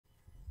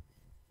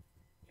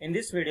In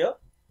this video,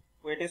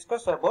 we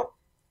discuss about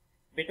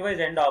bitwise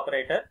AND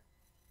operator.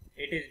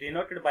 It is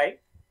denoted by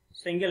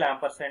single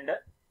ampersand.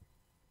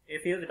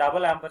 If you use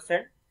double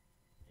ampersand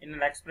in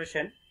an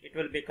expression, it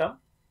will become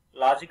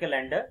logical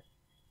AND.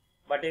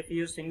 But if you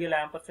use single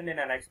ampersand in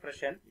an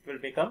expression, it will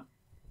become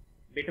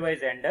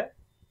bitwise AND.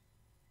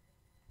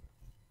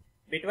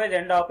 Bitwise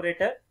AND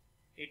operator,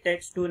 it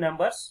takes two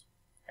numbers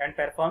and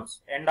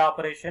performs AND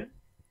operation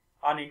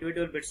on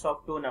individual bits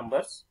of two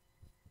numbers.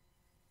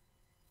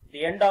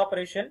 The AND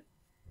operation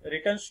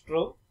returns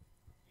true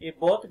if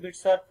both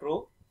bits are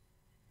true,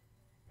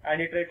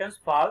 and it returns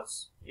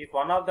false if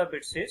one of the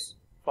bits is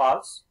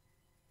false.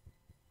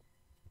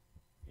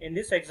 In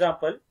this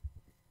example,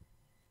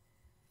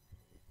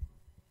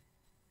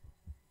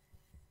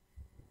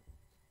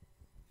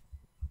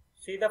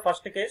 see the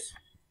first case,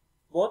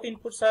 both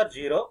inputs are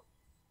 0.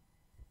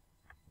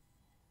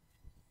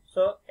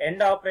 So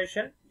AND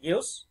operation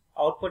gives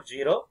output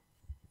 0.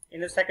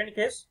 In the second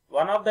case,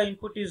 one of the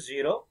input is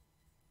 0.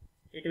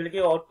 It will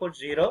give output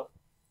 0.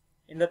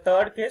 In the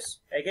third case,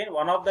 again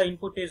one of the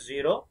input is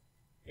 0.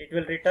 It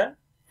will return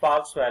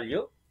false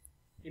value.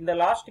 In the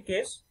last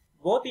case,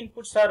 both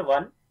inputs are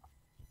 1.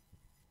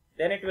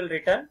 Then it will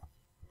return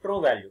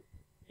true value.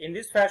 In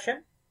this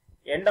fashion,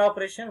 AND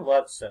operation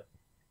works.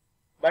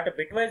 But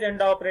bitwise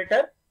AND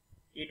operator,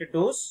 it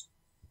does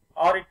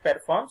or it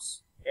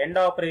performs AND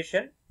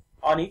operation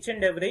on each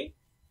and every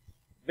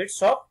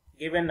bits of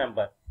given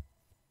number.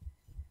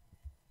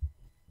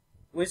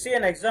 We see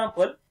an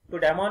example to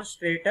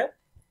demonstrate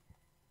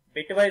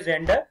bitwise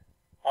AND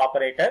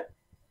operator.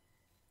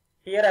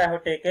 Here I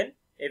have taken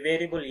a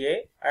variable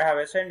a. I have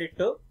assigned it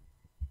to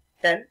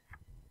 10.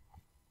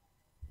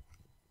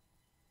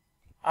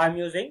 I am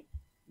using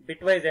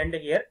bitwise AND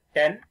here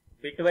 10,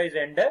 bitwise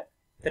AND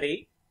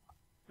 3.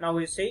 Now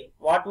we see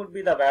what would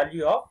be the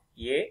value of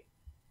a.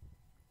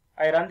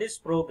 I run this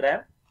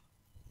program.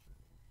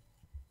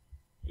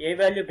 A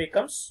value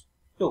becomes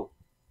 2.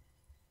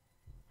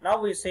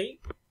 Now we see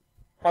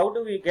how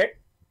do we get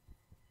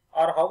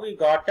or how we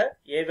got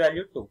a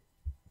value 2.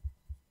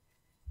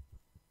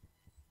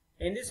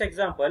 In this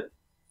example,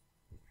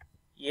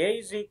 a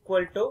is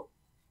equal to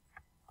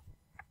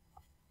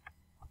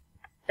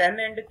 10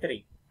 and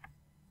 3.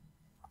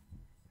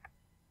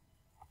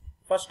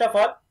 First of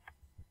all,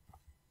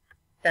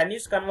 10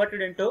 is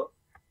converted into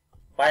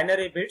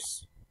binary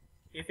bits.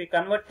 If we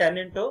convert 10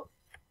 into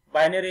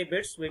binary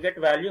bits, we get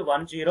value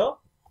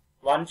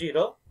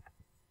 1010.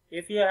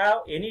 If you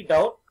have any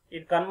doubt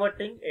in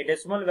converting a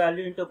decimal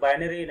value into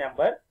binary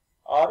number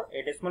or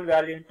a decimal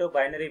value into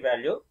binary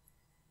value,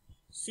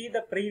 see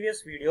the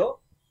previous video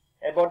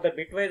about the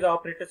bitwise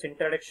operators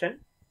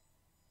introduction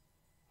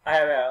I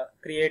have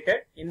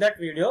created. In that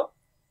video,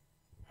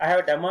 I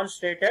have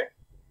demonstrated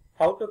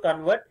how to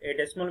convert a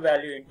decimal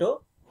value into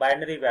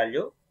binary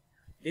value.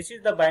 This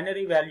is the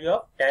binary value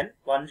of 10,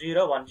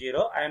 1010.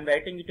 I am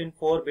writing it in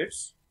 4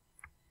 bits.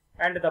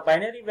 And the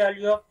binary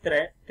value of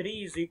 3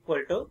 is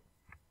equal to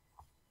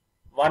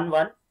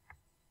 11.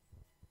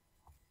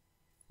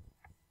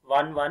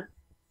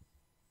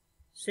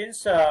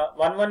 Since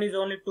 11 is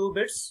only 2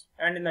 bits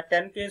and in the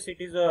 10 case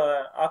it is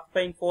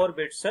occupying 4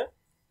 bits,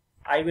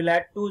 I will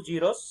add 2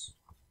 zeros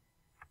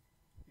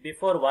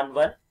before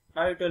 11.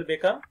 Now it will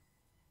become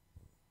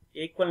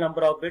equal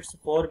number of bits,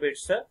 4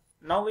 bits.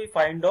 Now we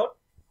find out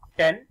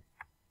 10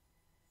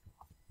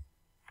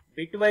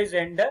 bitwise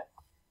AND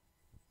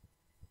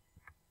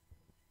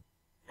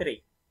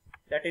 3,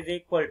 that is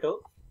equal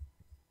to,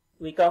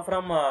 we come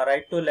from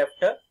right to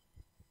left.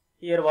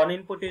 Here one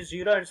input is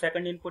 0 and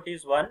second input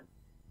is 1.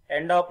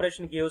 AND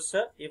operation gives,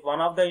 if one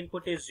of the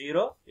input is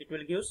 0, it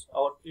will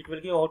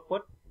give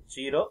output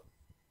 0.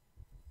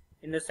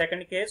 In the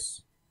second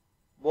case,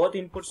 both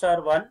inputs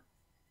are 1.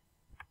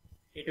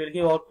 It will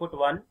give output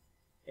 1.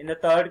 In the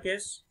third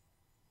case,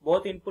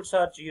 both inputs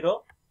are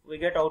 0. We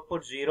get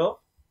output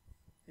 0.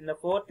 In the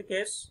fourth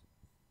case,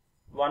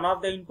 one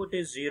of the input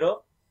is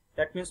 0.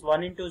 That means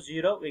 1 into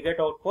 0, we get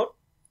output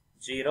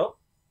 0.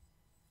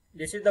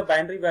 This is the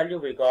binary value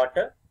we got.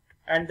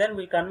 And then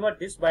we convert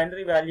this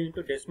binary value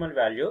into decimal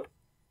value.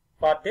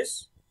 For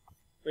this,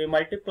 we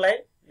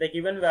multiply the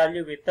given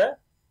value with the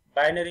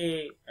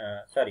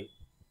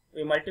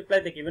we multiply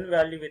the given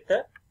value with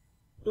the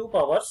 2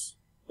 powers,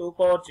 2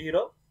 power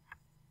 0,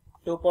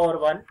 2 power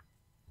 1,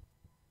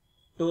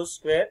 2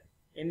 square.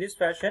 In this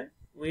fashion,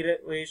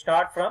 we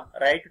start from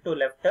right to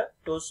left,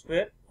 2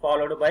 square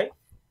followed by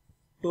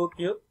 2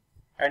 cube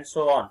and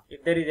so on.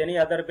 If there is any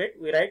other bit,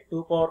 we write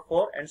 2 power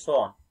 4 and so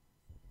on.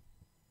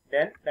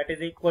 Then that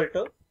is equal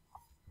to,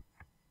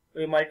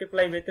 we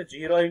multiply with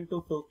 0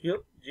 into 2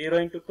 cube. 0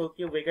 into 2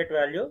 cube, we get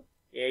value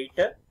 8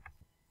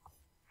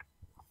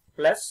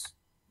 plus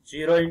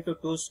 0 into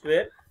 2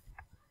 square,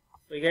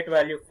 we get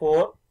value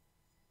 4,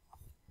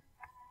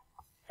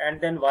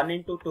 and then 1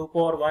 into 2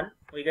 power 1,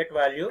 we get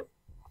value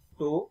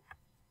 2,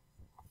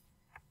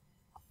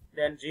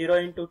 then 0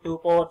 into 2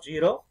 power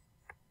 0,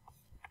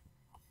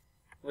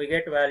 we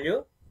get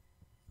value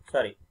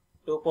 2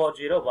 power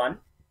 0, 1.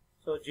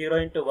 So 0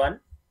 into 1,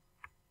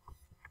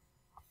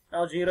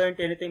 Now 0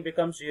 into anything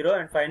becomes 0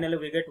 and finally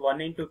we get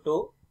 1 into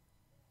 2.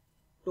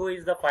 2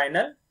 is the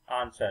final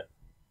answer.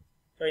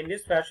 So in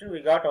this fashion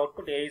we got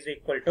output A is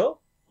equal to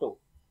 2.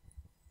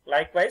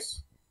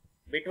 Likewise,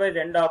 bitwise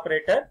AND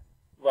operator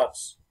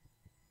works.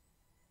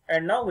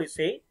 And now we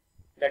see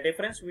the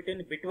difference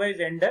between bitwise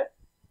AND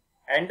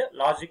and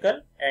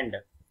logical AND.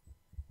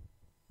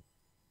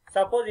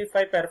 Suppose if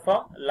I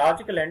perform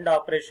logical AND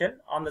operation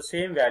on the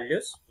same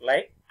values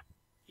like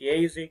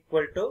A is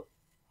equal to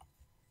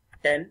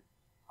 10,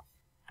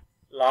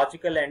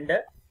 logical AND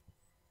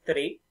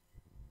 3,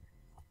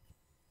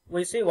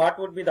 we see what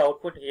would be the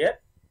output here.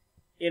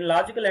 In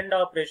logical AND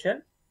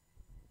operation,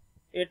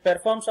 it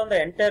performs on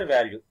the entire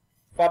value.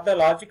 For the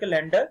logical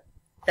AND,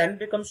 10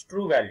 becomes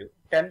true value.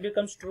 10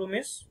 becomes true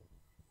means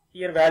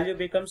here value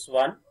becomes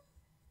 1.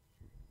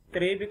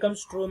 3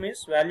 becomes true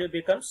means value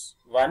becomes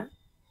 1.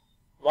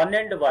 1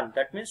 and 1,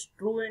 that means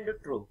true and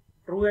true.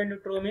 True and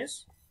true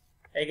means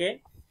again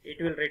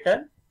it will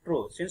return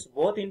true. Since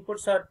both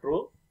inputs are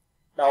true,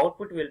 the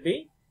output will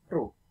be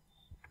true.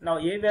 Now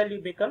A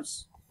value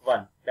becomes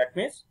 1. That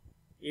means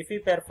if we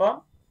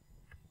perform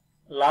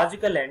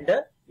logical AND,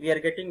 we are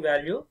getting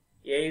value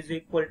A is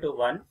equal to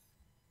 1.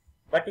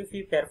 But if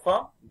we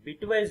perform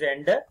bitwise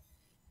AND,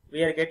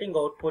 we are getting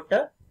output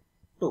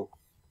 2.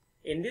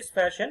 In this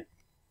fashion,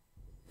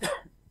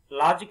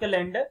 logical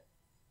AND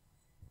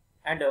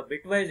and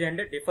bitwise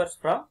AND differs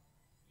from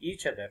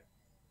each other.